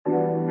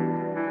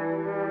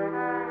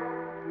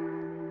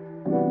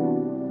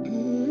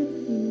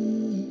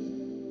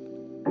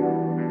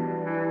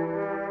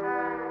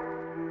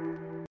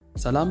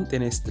ሰላም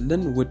ጤና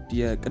ይስጥልን ውድ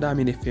የቅዳሜ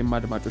ኤፍኤም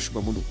አድማጮች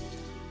በሙሉ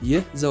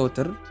ይህ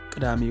ዘወትር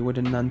ቅዳሜ ወደ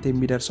እናንተ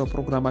የሚደርሰው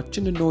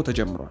ፕሮግራማችን እንሆ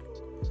ተጀምሯል።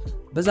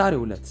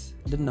 በዛሬው ዕለት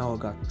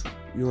ልናወጋችሁ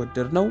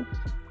የወደድነው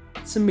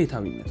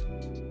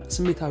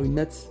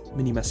ስሜታዊነት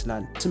ምን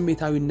ይመስላል?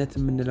 ስሜታዊነት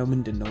የምንለው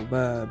ምንድነው?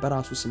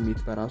 በራሱ ስሜት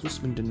በራሱስ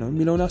ምንድነው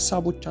የሚለውን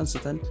ሐሳቦች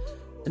አንስተን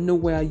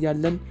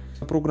እንወያያለን።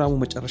 ፕሮግራሙ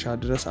መጨረሻ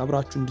ድረስ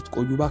አብራችሁ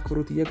እንድትቆዩ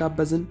በአክብሮት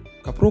እየጋበዝን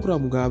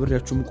ከፕሮግራሙ ጋር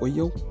አብሬያችሁ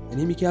የምቆየው እኔ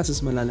ሚኪያስ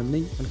እስመላለም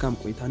ነኝ። መልካም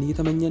ቆይታን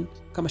እየተመኘን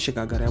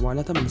ከመሸጋገሪያ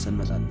በኋላ ተመልሰን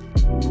እንመጣለን።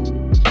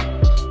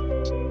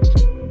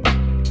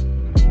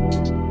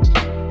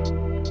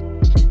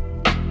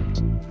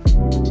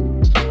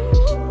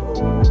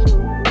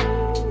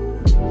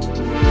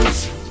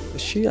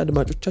 እሺ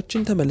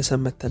አድማጮቻችን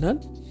ተመልሰን መተናል።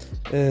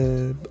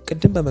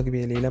 ቅድም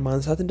በመግቢያ ላይ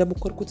ለማንሳት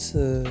እንደሞከርኩት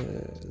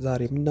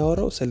ዛሬ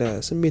የምናወራው ስለ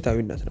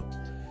ስሜታዊነት ነው።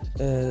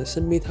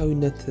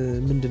 ስሜታዊነት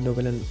ምንድነው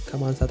ብለን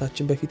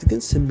ከማንሳታችን በፊት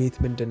ግን ስሜት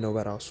ምንድነው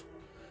በራሱ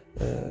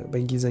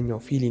በእንግሊዘኛው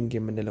ፊሊንግ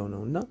የምንለው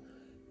ነውና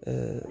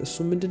እሱ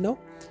ምንድነው?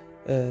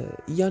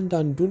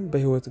 እያንዳንዱን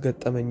በህይወት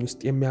ገጠመኝ ውስጥ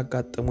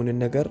የሚያጋጥሙን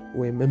ነገር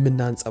ወይም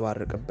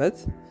የምናንጸባርቅበት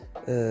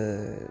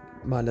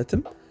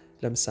ማለትም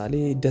ለምሳሌ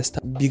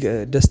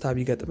ደስታ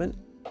ቢገጥመን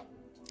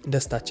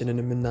ደስታችንን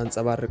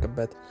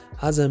የምናንጸባርቅበት፣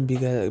 ሐዘን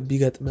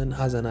ቢገጥመን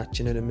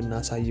ሐዘናችንን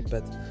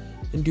የምናሳይበት፣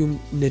 እንዲሁም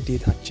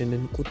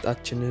ንዴታችንን፣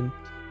 ቁጣችንን፣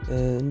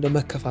 እንደ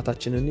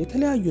መከፋታችንን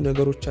የተለያዩ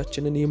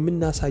ነገሮቻችንን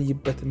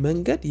የምናሳይበት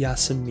መንገድ ያ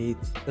ስሜት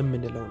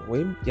የምንለው ነው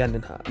ወይም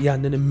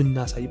ያንን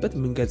የምናሳይበት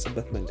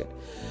የምንገልጽበት መንገድ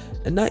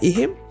እና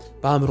ይሄም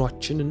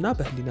በአእምሮአችንና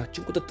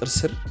በህሊናችን ቁጥጥር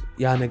ስር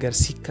ያ ነገር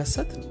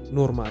ሲከሰት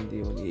ኖርማል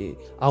የሆነ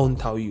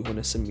አውንታዊ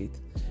የሆነ ስሜት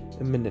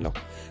የምንለው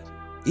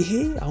ይሄ።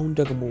 አሁን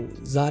ደግሞ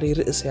ዛሬ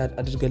ርዕስ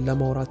አድርገን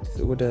ለማውራት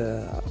ወደ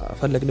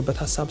ፈለግንበት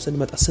ሐሳብ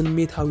ስንመጣ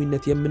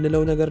ስሜታዊነት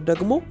የምንለው ነገር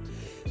ደግሞ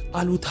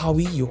አሉታዊ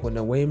የሆነ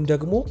ወይም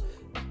ደግሞ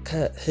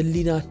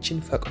ከህሊናችን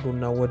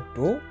ፈቅዶና ወዶ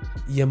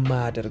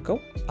የማያደርገው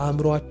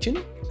አእምሮአችን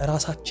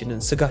ራሳችንን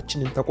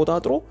ስጋችንን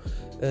ተቆጣጥሮ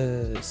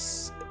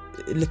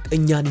ልክ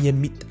እኛን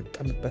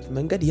የሚጠቀምበት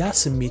መንገድ ያ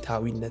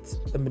ስሜታዊነት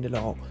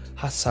የምንለው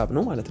ሐሳብ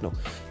ነው ማለት ነው።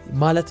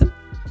 ማለትም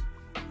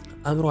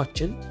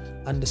አእምሮአችን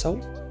አንድ ሰው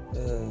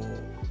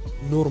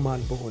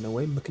ኖርማል በሆነ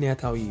ወይም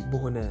ምክንያታዊ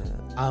በሆነ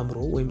አእምሮ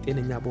ወይም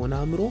ጤነኛ በሆነ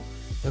አእምሮ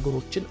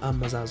ነገሮችን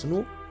አመዛዝኖ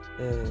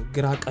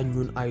ግራ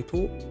ቀኙን አይቶ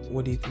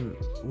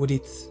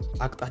ወዴት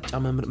አቅጣጫ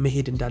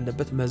መሄድ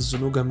እንዳለበት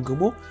መዝኖ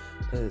ገምግሞ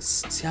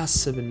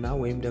ሲያስብና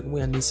ወይም ደግሞ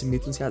ያንን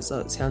ስሜቱን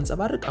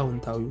ሲያንጸባርቅ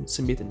አዎንታዊ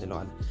ስሜት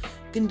እንለዋለን።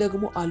 ግን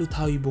ደግሞ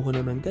አሉታዊ በሆነ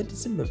መንገድ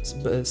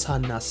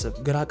ሳናስብ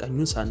ግራ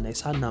ቀኙን ሳናይ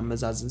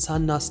ሳናመዛዝን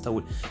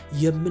ሳናስተውል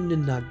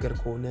የምንናገር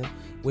ከሆነ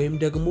ወይም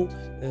ደግሞ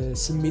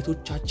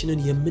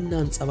ስሜቶቻችንን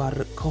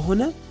የምናንጸባርቅ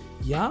ከሆነ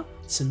ያ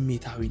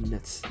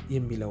ስሜታዊነት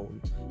የሚለውን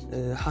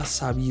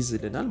ሐሳብ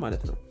ይይዝልናል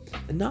ማለት ነው።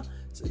 እና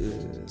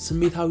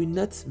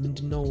ስሜታዊነት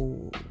ምንድነው?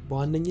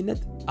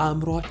 በዋነኝነት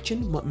አእምሮአችን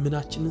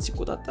ምናችንን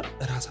ሲቆጣጠር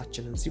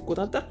ራሳችንን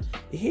ሲቆጣጠር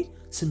ይሄ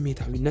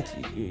ስሜታዊነት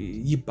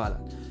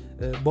ይባላል።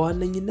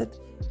 በዋነኝነት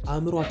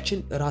አእምሮአችን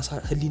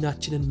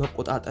ህሊናችንን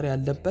መቆጣጠር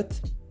ያለበት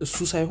እሱ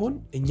ሳይሆን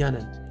እኛ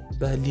ነን።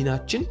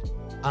 በህሊናችን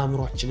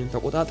አእምሮአችንን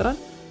ተቆጣጥረን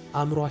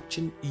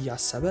አእምሮአችን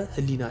እያሰበ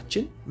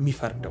ህሊናችን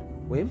የሚፈርደው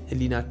ወይም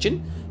ህሊናችን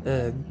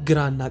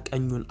ግራና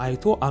ቀኙን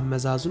አይቶ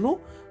አመዛዝኖ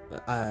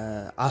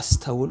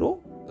አስተውሎ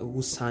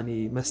ውሳኔ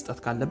መስጠት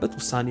ካለበት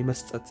ውሳኔ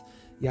መስጠት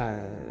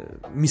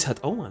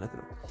የሚሰጠው ማለት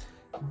ነው።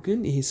 ግን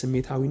ይሄ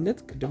ስሜታዊነት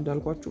ቅድም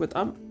እንዳልኳችሁ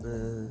በጣም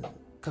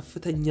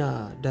ከፍተኛ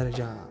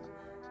ደረጃ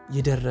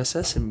የደረሰ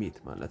ስሜት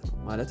ማለት ነው።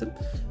 ማለትም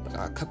በቃ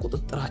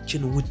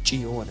ከቁጥጥራችን ውጪ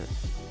የሆነ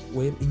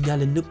ወይም እኛ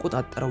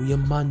ልንቆጣጠረው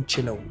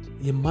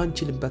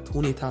የማንችልበት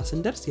ሁኔታ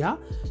ስንደርስ ያ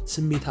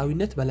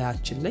ስሜታዊነት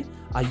በላያችን ላይ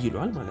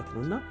አይሏል ማለት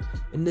ነውና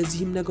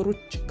እነዚህም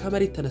ነገሮች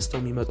ከመሬት ተነስተው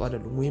የሚመጡ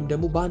አይደሉም። ወይም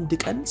ደግሞ በአንድ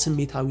ቀን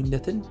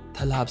ስሜታዊነትን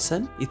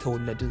ተላብሰን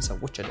የተወለድን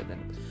ሰዎች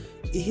አይደለንም።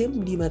 ይሄም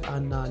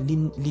ሊመጣና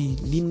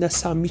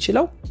ሊነሳ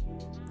የሚችለው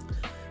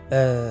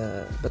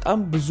በጣም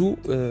ብዙ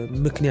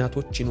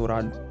ምክንያቶች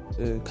ይኖራሉ።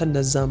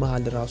 ከነዛ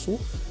መሃል ራሱ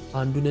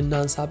አንዱን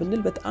እናንሳ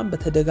ብንል በጣም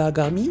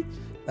በተደጋጋሚ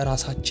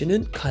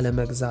ራሳችንን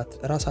ካለመግዛት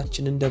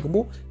ራሳችንን ደግሞ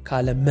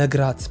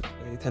ካለመግራት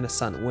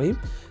የተነሳ ነው። ወይም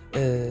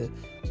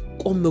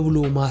ቆም ብሎ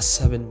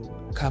ማሰብን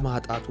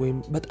ከማጣት ወይም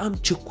በጣም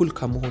ችኩል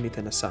ከመሆን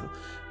የተነሳ ነው።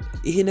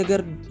 ይሄ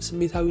ነገር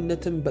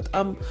ስሜታዊነትን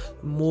በጣም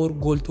ሞር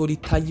ጎልቶ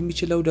ሊታይ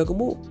የሚችለው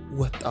ደግሞ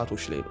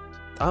ወጣቶች ላይ ነው።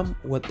 በጣም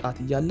ወጣት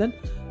እያለን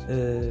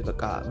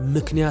በቃ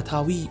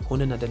ምክንያታዊ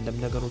ሆነን አይደለም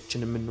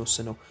ነገሮችን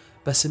የምንወስነው፣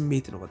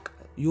 በስሜት ነው። በቃ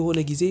የሆነ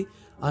ጊዜ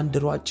አንድ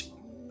ሯጭ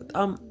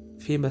በጣም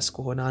ፌመስ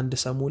ከሆነ አንድ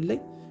ሰሞን ላይ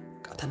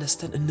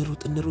ተነስተን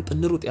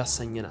እንሩጥ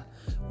ያሰኘናል።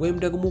 ወይም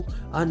ደግሞ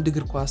አንድ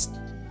እግር ኳስ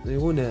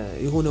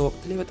የሆነ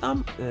ወቅት ላይ በጣም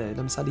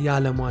ለምሳሌ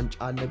የዓለም ዋንጫ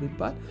አለ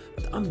ቢባል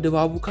በጣም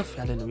ድባቡ ከፍ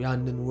ያለ ነው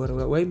ያንን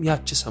ወይም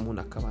ያቺ ሰሞን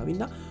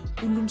አካባቢና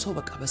ሁሉም ሰው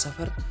በቃ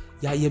በሰፈር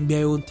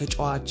የሚያየውን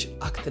ተጫዋች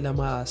አክት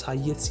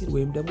ለማሳየት ሲል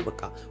ወይም ደግሞ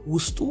በቃ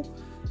ውስጡ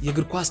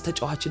የእግር ኳስ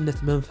ተጫዋችነት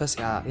መንፈስ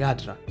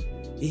ያድራል።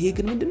 ይሄ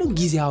ግን ምንድነው?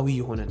 ጊዜያዊ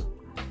የሆነ ነው።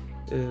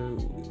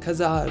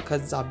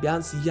 ከዛ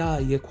ቢያንስ ያ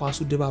የኳሱ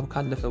ድባብ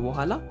ካለፈ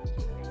በኋላ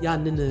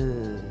ያንን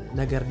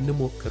ነገር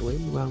ልሞክር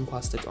ወይም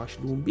ኳስ ተጫዋች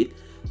ልሁን ቢል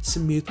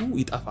ስሜቱ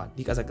ይጠፋል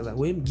ይቀዘቅዛል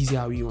ወይም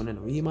ጊዜያዊ የሆነ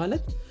ነው። ይሄ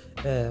ማለት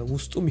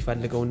ውስጡ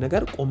የሚፈልገውን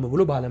ነገር ቆም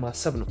ብሎ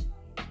ባለማሰብ ነው።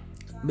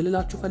 ምን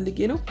ልላችሁ ፈልጌ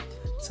ነው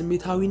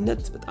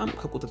ስሜታዊነት በጣም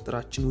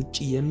ከቁጥጥራችን ውጪ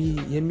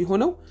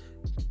የሚሆነው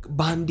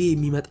ባንዴ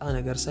የሚመጣ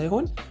ነገር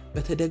ሳይሆን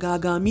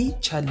በተደጋጋሚ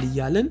ቸል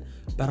እያልን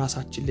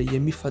በራሳችን ላይ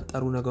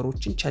የሚፈጠሩ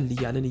ነገሮችን ቸል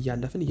እያልን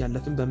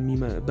እያለፍን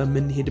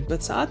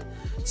በምንሄድበት ሰዓት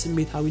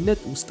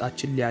ስሜታዊነት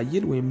ውስጣችን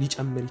ሊያይል ወይም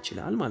ሊጨምር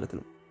ይችላል ማለት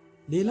ነው።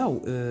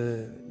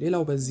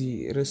 ሌላው በዚህ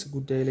ርዕስ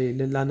ጉዳይ ላይ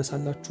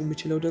ላነሳላችሁ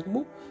የምችለው ደግሞ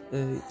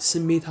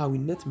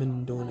ስሜታዊነት ምን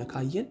እንደሆነ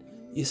ካየን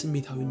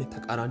የስሜታዊነት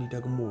ተቃራኒ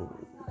ደግሞ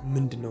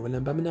ምንድነው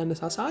ብለን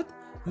በምናነሳ ሰዓት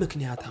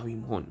ምክንያታዊ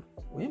መሆን ነው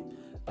ወይም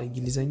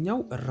በእንግሊዘኛው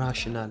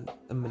ራሽናል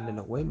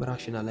የምንለው ወይም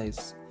ራሽናላይዝ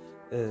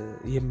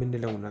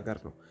የምንለው ነገር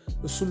ነው።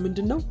 እሱ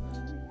ምንድነው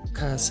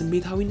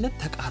ከስሜታዊነት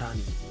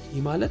ተቃራኒ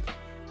ይህ ማለት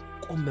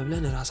ቆም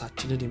ብለን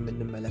ራሳችንን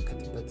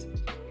የምንመለከትበት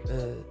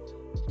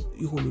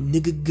ይሁን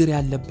ንግግር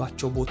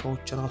ያለባቸው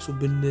ቦታዎች ራሱ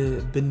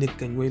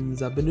ብንገኝ ወይም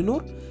እዛ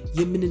ብንኖር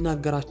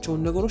የምንናገራቸው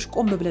ነገሮች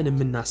ቆም ብለን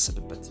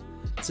የምናስብበት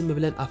ዝም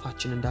ብለን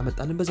አፋችን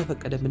እንዳመጣልን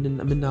በዘፈቀደ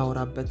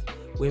የምናወራበት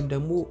ወይም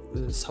ደግሞ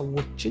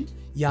ሰዎችን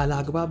ያለ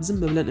አግባብ ዝም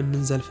ብለን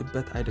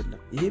የምንዘልፍበት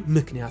አይደለም። ይሄ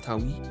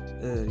ምክንያታዊ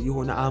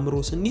የሆነ አእምሮ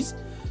ስንይዝ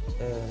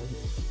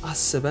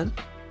አስበን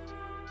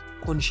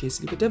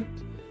ኮንሺየስሊ በደንብ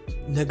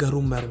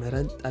ነገሩን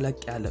መርመረን ጠለቅ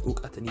ያለ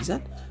ዕውቀትን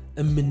ይዘን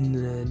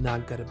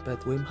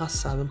የምንናገርበት ወይም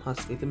ሐሳብም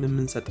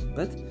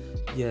የምንሰጥበት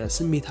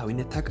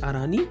የስሜታዊነት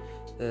ተቃራኒ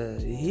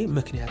ይሄ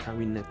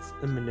ምክንያታዊነት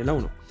የምንለው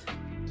ነው።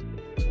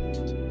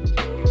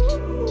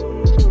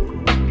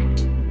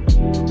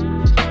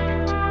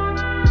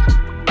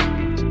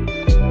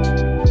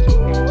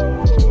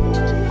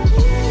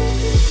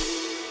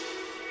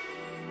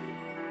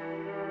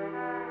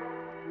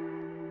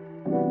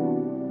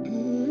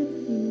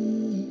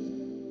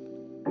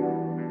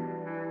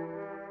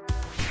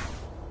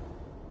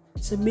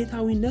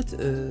 ስሜታዊነት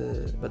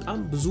በጣም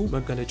ብዙ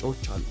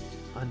መገለጫዎች አሉ።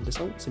 አንድ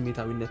ሰው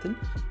ስሜታዊነትን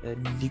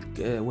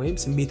ወይም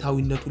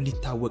ስሜታዊነቱ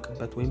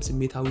ሊታወቅበት ወይም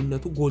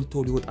ስሜታዊነቱ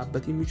ጎልቶ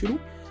ሊወጣበት የሚችሉ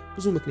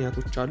ብዙ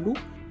ምክንያቶች አሉ።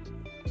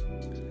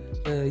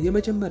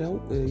 የመጀመሪያው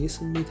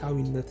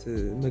የስሜታዊነት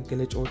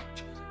መገለጫዎች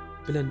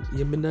ብለን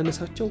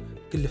የምናነሳቸው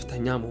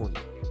ግልፍተኛ መሆን።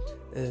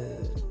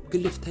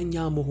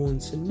 ግልፍተኛ መሆን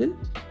ስንል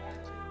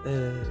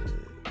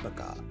በቃ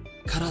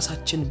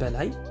ከራሳችን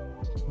በላይ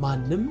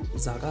ማንም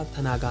እዛ ጋር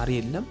ተናጋሪ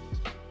የለም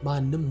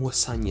ማንም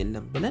ወሳኝ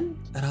የለም ብለን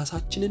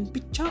ራሳችንን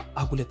ብቻ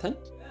አጉልተን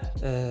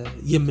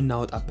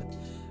የምናወጣበት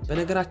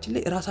በነገራችን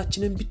ላይ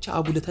ራሳችንን ብቻ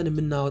አጉልተን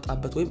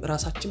የምናወጣበት ወይም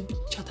ራሳችን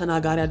ብቻ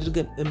ተናጋሪ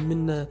አድርገን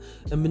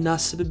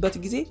የምናስብበት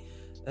ጊዜ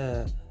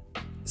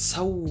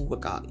ሰው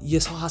በቃ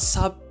የሰው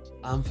ሐሳብ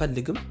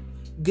አንፈልግም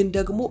ግን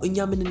ደግሞ እኛ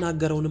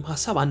የምንናገረውንም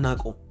ሐሳብ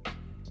አናውቀውም።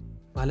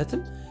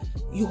 ማለትም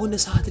የሆነ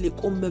ሰዓት ላይ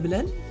ቆም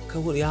ብለን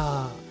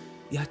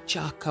ያቺ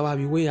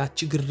አካባቢ ወይ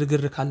ያቺ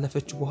ግርግር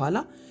ካለፈች በኋላ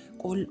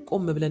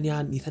ቆም ብለን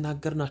ያን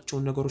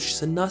የተናገርናቸውን ነገሮች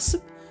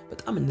ስናስብ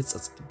በጣም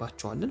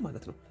እንጸጸትባቸዋለን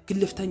ማለት ነው።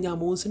 ግልፍተኛ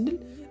መሆን ስንል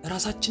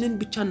ራሳችንን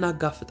ብቻ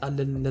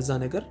እናጋፍጣለን ለዛ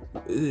ነገር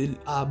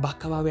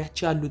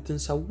በአካባቢያችን ያሉትን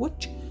ሰዎች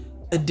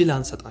እድል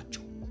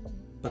አንሰጣቸው።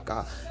 በቃ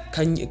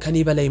ከኔ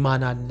በላይ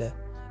ማን አለ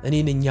እኔ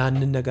ነኝ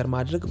ያንን ነገር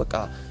ማድረግ በቃ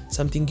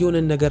something የሆነ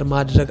ነገር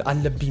ማድረግ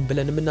አለብኝ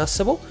ብለን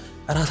የምናስበው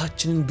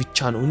ራሳችንን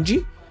ብቻ ነው እንጂ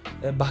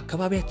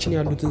በአካባቢያችን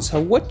ያሉትን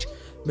ሰዎች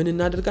ምን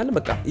እናደርጋለን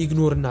በቃ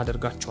ኢግኖር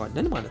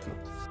እናደርጋቸዋለን ማለት ነው።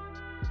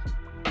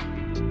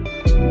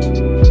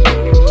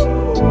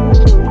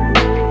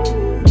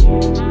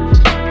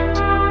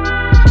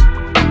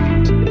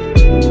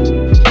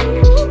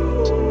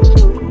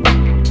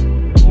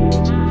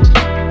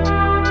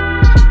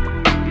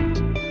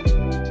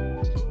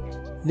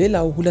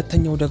 ሌላው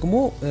ሁለተኛው ደግሞ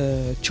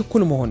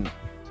ችኩል መሆን ነው።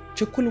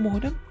 ችኩል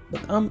መሆንም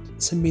በጣም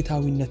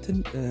ስሜታዊነትን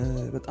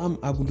በጣም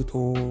አጉልቶ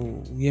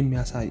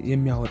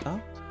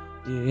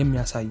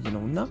የሚያሳይ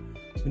ነውና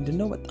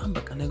ምንድነው በጣም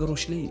በቃ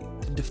ነገሮች ላይ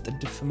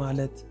ጥድፍ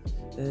ማለት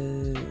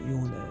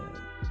የሆነ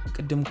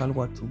ቅድም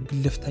ካልኳችሁ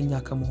ግልፍተኛ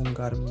ከመሆን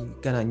ጋር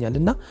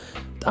ይገናኛልና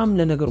በጣም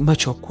ለነገሩ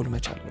መቸኮል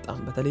መቻል በጣም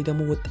በተለይ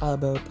ደግሞ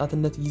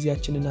በወጣትነት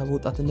ጊዜያችንና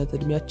በወጣትነት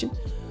እድሜያችን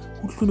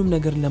ሁሉንም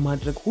ነገር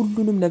ለማድረግ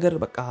ሁሉንም ነገር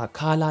በቃ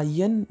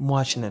ካላየን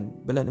ሟች ነን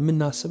ብለን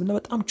የምናስብና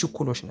በጣም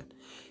ችኩሎች ነን።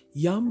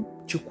 ያም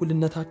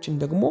ችኩልነታችን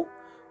ደግሞ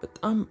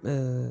በጣም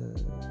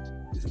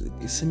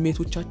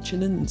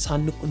ስሜቶቻችንን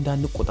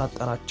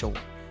እንዳንቆጣጠራቸው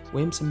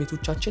ወይም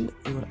ስሜቶቻችን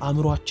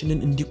አእምሮአችንን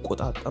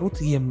እንዲቆጣጠሩት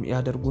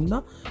የሚያደርጉና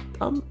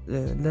በጣም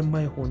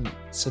ለማይሆን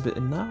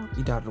ስብዕና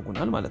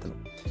ይዳርጉናል ማለት ነው።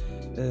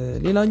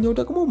 ሌላኛው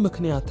ደግሞ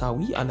ምክንያታዊ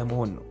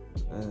አለመሆን ነው።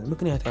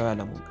 ምክንያታዊ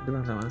አለመሆን ቅድም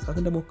ለማንሳት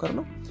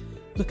እንደሞከርነው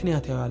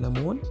ምክንያታዊ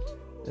አለመሆን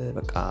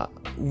በቃ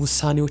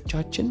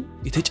ውሳኔዎቻችን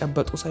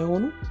የተጨበጡ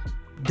ሳይሆኑ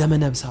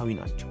ደመነፍሳዊ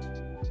ናቸው።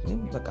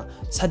 በቃ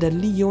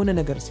ሰደሊ የሆነ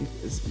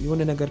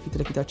ነገር ፊት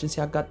ለፊታችን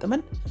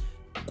ሲያጋጥመን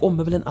ቆም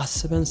ብለን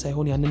አስበን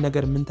ሳይሆን ያንን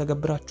ነገር ምን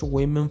ተገብራቸው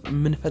ወይም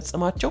ምን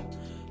ፈጽማቸው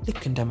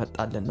ልክ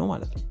እንደመጣለን ነው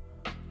ማለት ነው።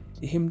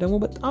 ይሄም ደግሞ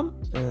በጣም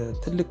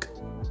ትልቅ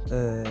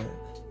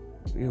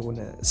የሆነ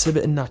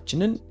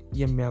ስብዕናችንን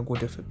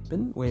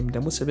የሚያጎድፍብን ወይም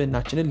ደግሞ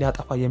ስብዕናችንን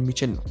ሊያጠፋ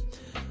የሚችል ነው።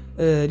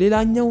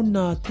 ሌላኛውና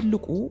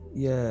ትልቁ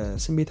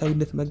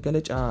የስሜታዊነት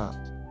መገለጫ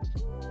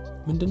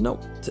ምንድነው?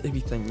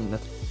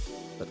 ትዕቢተኝነት ነው።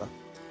 በጣም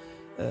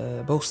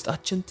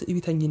በውስጣችን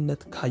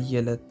ትዕቢተኝነት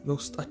ካየለት፣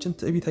 በውስጣችን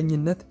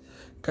ትዕቢተኝነት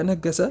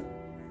ከነገሰ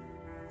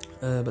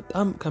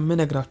በጣም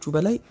ከምነግራችሁ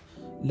በላይ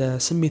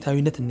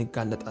ለስሜታዊነት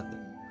እንጋለጣለን።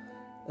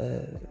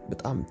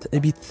 በጣም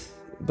ትዕቢት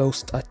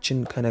በውስጣችን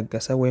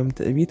ከነገሰ ወይም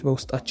ትዕቢት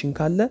በውስጣችን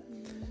ካለ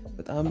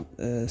በጣም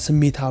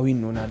ስሜታዊ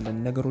እንሆናለን።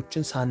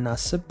 ነገሮችን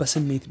ሳናስብ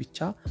በስሜት ብቻ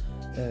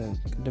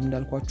ቅድም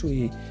እንዳልኳችሁ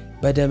ይሄ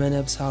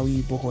በደመነፍሳዊ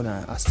በሆነ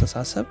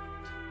አስተሳሰብ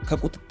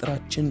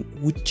ከቁጥጥራችን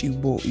ውጪ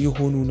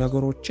የሆኑ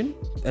ነገሮችን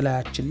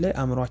እላያችን ላይ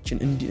አእምሯችን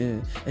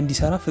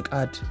እንዲሰራ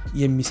ፍቃድ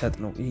የሚሰጥ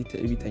ነው ይሄ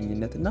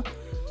ትዕቢተኝነትና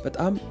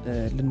በጣም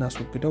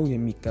ልናስወግደው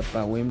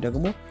የሚገባ ወይም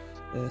ደግሞ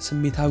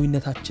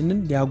ስሜታዊነታችንን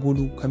ሊያጎሉ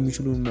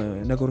ከሚችሉ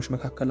ነገሮች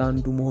መካከል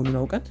አንዱ መሆኑን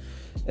አውቀን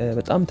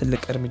በጣም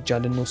ትልቅ እርምጃ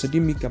ልንወስድ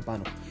የሚገባ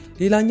ነው።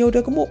 ሌላኛው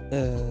ደግሞ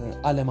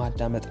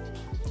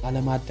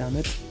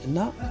አለማዳመጥ እና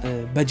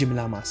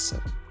በጅምላ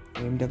ማሰብ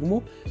ወይም ደግሞ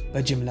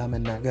በጅምላ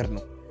መናገር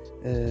ነው።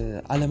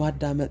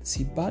 አለማዳመጥ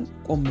ሲባል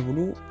ቆም ብሎ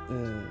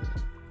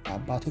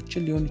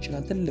አባቶችን ሊሆን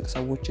ይችላል፣ ትልቅ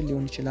ሰዎችን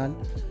ሊሆን ይችላል፣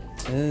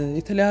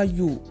 የተለያዩ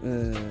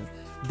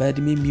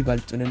በእድሜ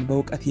የሚበልጡንን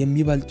በእውቀት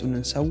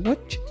የሚበልጡንን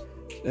ሰዎች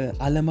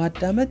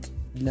አለማዳመጥ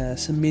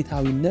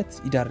ለስሜታዊነት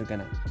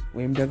ይዳርገናል።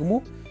 ወይም ደግሞ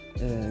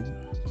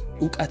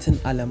እውቀትን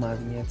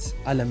አለማግኘት፣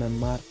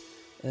 አለመማር፣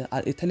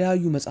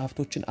 የተለያዩ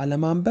መጽሐፍቶችን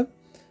አለማንበብ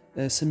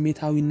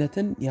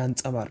ስሜታዊነትን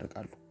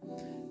ያንጸባርቃሉ።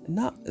 እና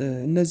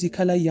እነዚህ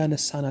ከላይ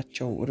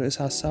ያነሳናቸው ርዕሰ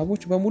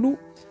ሐሳቦች በሙሉ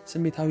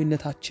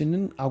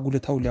ስሜታዊነታችንን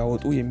አጉልተው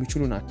ሊያወጡ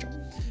የሚችሉ ናቸው።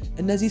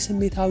 እነዚህ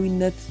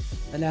ስሜታዊነት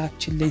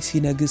በላያችን ላይ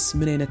ሲነግስ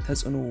ምን አይነት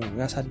ተጽዕኖ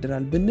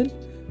ያሳድራል ብንል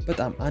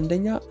በጣም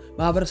አንደኛ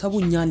ማህበረሰቡ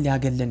እኛን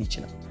ሊያገለን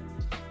ይችላል።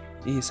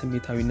 ይሄ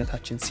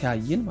ስሜታዊነታችን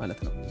ሲያይን ማለት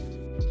ነው።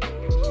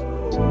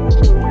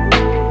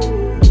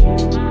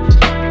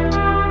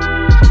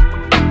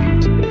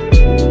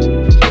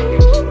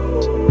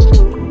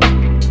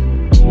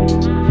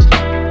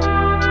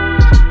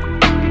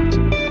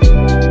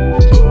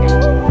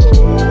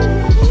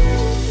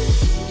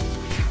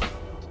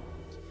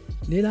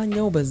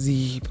 ሌላኛው በዚህ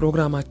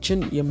ፕሮግራማችን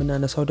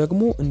የምናነሳው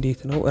ደግሞ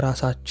እንዴት ነው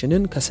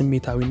ራሳችንን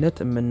ከስሜታዊነት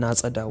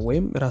የምናጸዳው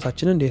ወይም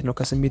ራሳችንን እንዴት ነው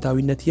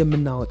ከስሜታዊነት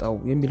የምናወጣው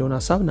የሚለውን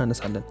ሐሳብ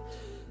እናነሳለን።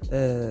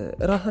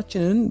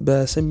 ራሳችንን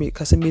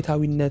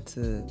ከስሜታዊነት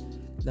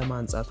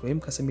ለማንጻት ወይም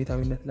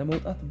ከስሜታዊነት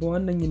ለመውጣት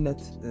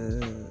በዋነኝነት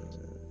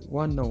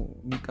ዋናው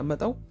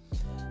የሚቀመጠው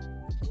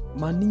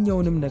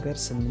ማንኛውንም ነገር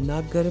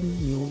ስንናገርም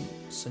ይሁን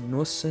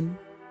ስንወስን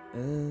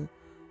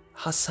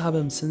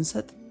ሐሳብም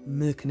ስንሰጥ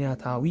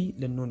ምክንያታዊ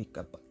ልንሆን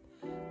ይገባል።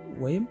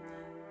 ወይም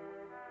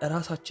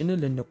ራሳችንን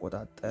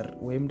ልንቆጣጠር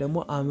ወይም ደግሞ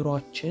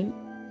አእምሮአችን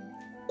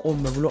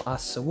ቆም ብሎ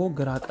አስቦ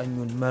ግራ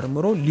ቀኙን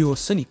መርምሮ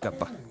ሊወስን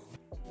ይገባል።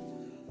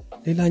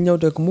 ሌላኛው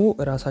ደግሞ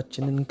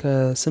ራሳችንን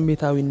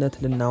ከስሜታዊነት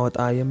ልናወጣ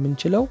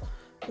የምንችለው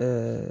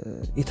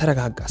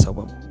የተረጋጋ ሰው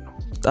በመሆን ነው።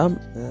 በጣም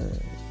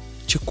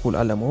ችኩል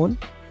አለመሆን፣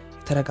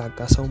 የተረጋጋ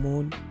ሰው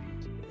መሆን፣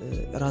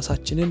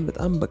 ራሳችንን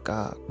በጣም በቃ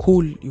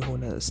ኩል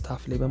የሆነ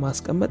ስታፍ ላይ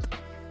በማስቀመጥ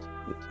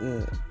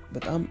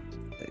በጣም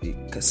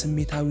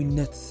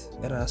ከስሜታዊነት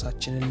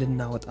ራሳችንን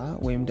ልናወጣ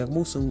ወይም ደግሞ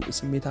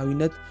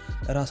ስሜታዊነት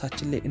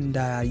ራሳችን ላይ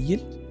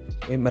እንዳያይል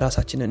ወይም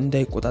ራሳችንን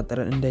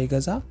እንዳይቆጣጠረን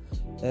እንዳይገዛ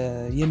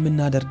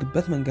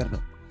የምናደርግበት መንገድ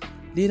ነው።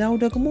 ሌላው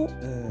ደግሞ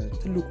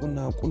ትልቁና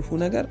ቁልፉ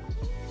ነገር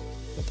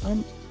በጣም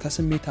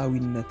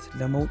ከስሜታዊነት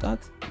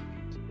ለመውጣት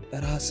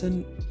ራስን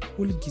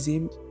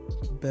ሁልጊዜም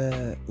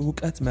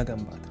በእውቀት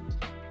መገንባት ነው።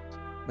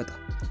 በጣም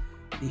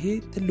ይሄ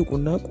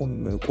ትልቁና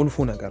ቁልፉ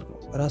ነገር ነው።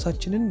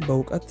 ራሳችንን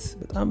በእውቀት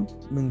በጣም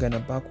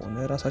ምንገነባ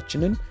ከሆነ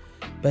ራሳችንን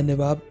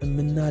በንባብ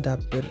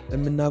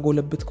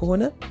የምናጎለብት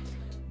ከሆነ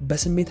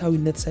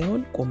በስሜታዊነት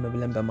ሳይሆን ቆም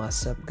ብለን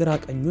በማሰብ ግራ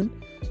ቀኙን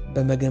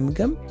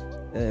በመገምገም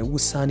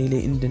ውሳኔ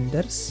ላይ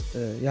እንድንደርስ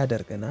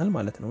ያደርገናል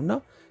ማለት ነውና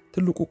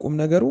ትልቁ ቁም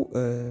ነገሩ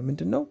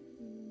ምንድነው?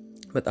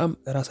 በጣም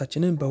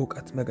ራሳችንን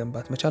በእውቀት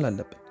መገንባት መቻል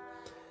አለብን።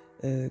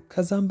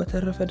 ከዛም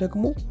በተረፈ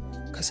ደግሞ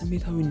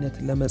ከስሜታዊነት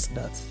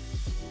ለመጽዳት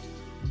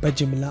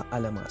በጅምላ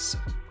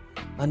አለማሰብ።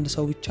 አንድ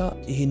ሰው ብቻ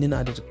ይሄንን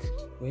አድርግ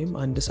ወይም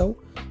አንድ ሰው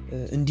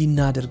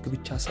እንዲናደርግ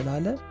ብቻ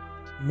ስላለ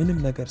ምንም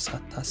ነገር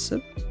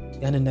ሳታስብ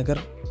ያንን ነገር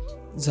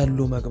ዘሎ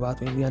መግባት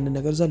ወይም ያንን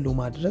ነገር ዘሎ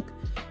ማድረግ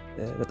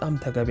በጣም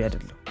ተገቢ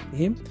አይደለም።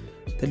 ይሄም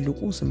ትልቁ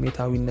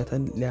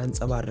ስሜታዊነትን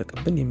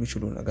ሊያንጸባርቅብን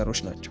የሚችሉ ነገሮች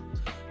ናቸው።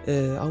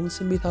 አሁን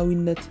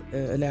ስሜታዊነት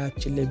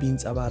ላያችን ላይ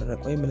ቢንጸባረቅ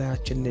ወይም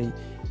ላያችን ላይ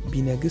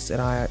ቢነግስ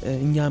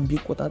እኛም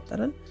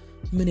ቢቆጣጠረን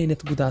ምን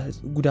አይነት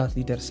ጉዳት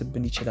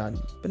ሊደርስብን ይችላል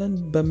ብለን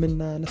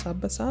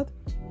በምናነሳበት ሰዓት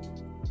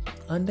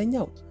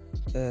አንደኛው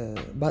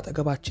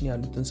በአጠገባችን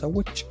ያሉትን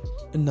ሰዎች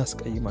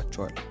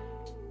እናስቀይማቸዋለን።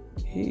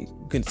 ይሄ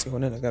ግልጽ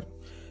የሆነ ነገር ነው።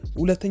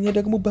 ሁለተኛ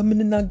ደግሞ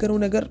በምንናገረው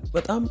ነገር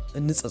በጣም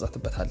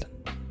እንጸጸትበታለን።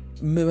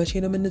 መቼ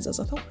ነው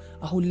የምንጸጸተው?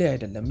 አሁን ላይ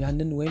አይደለም።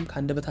 ያንን ወይም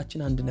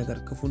ከአንደበታችን አንድ ነገር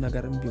ክፉ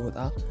ነገርም ቢወጣ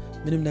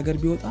ምንም ነገር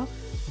ቢወጣ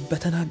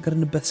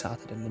በተናገርንበት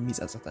ሰዓት አይደለም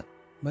የሚጸጸተን።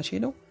 መቼ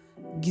ነው?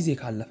 ጊዜ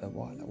ካለፈ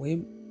በኋላ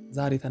ወይም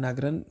ዛሬ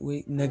ተናግረን ወይ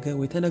ነገ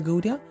ወይ ተነገ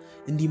ወዲያ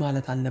እንዲህ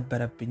ማለት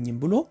አልነበረብኝም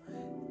ብሎ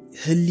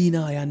ህሊና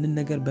ያንን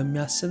ነገር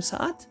በሚያስብ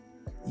ሰዓት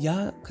ያ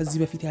ከዚህ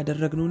በፊት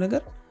ያደረግነው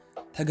ነገር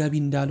ተገቢ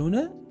እንዳልሆነ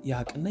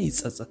ያቅና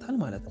ይጸጸታል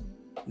ማለት ነው።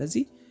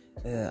 ስለዚህ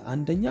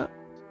አንደኛ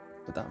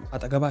በጣም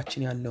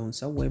አጠገባችን ያለውን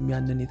ሰው ወይም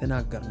ያንን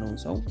የተናገርነውን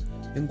ሰው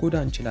ልንጎዳ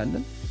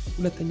እንችላለን።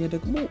 ሁለተኛ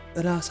ደግሞ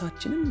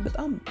ራሳችንን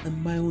በጣም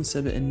የማይሆን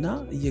ስብዕና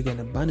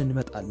እየገነባን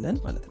እንመጣለን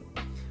ማለት ነው።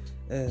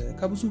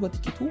 ከብዙ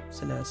በጥቂቱ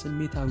ስለ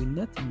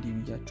ስሜታዊነት እንዲህ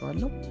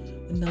ብያቸዋለሁ።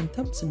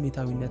 እናንተም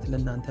ስሜታዊነት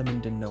ለእናንተ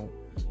ምንድነው?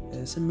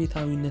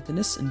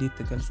 ስሜታዊነትንስ እንዴት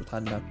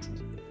ትገልጹታላችሁ?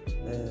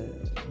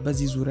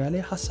 በዚህ ዙሪያ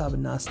ላይ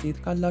ሐሳብና አስተያየት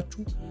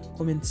ካላችሁ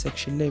ኮሜንት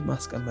ሴክሽን ላይ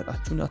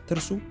ማስቀመጣችሁን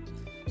አትርሱ።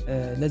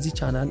 ለዚህ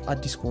ቻናል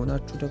አዲስ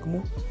ከሆናችሁ ደግሞ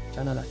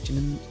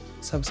ቻናላችንን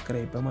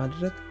ሰብስክራይብ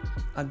በማድረግ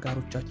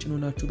አጋሮቻችን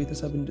ሆናችሁ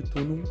ቤተሰብ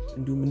እንድትሆኑ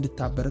እንዲሁም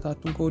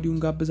እንድታበረታቱን ከወዲሁ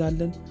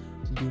እንጋብዛለን።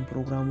 እንዲሁም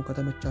ፕሮግራሙ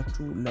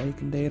ከተመቻችሁ ላይክ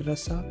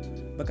እንዳይረሳ።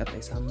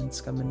 በቀጣይ ሳምንት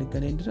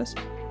እስከምንገናኝ ድረስ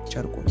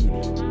ቸር ቆዩ።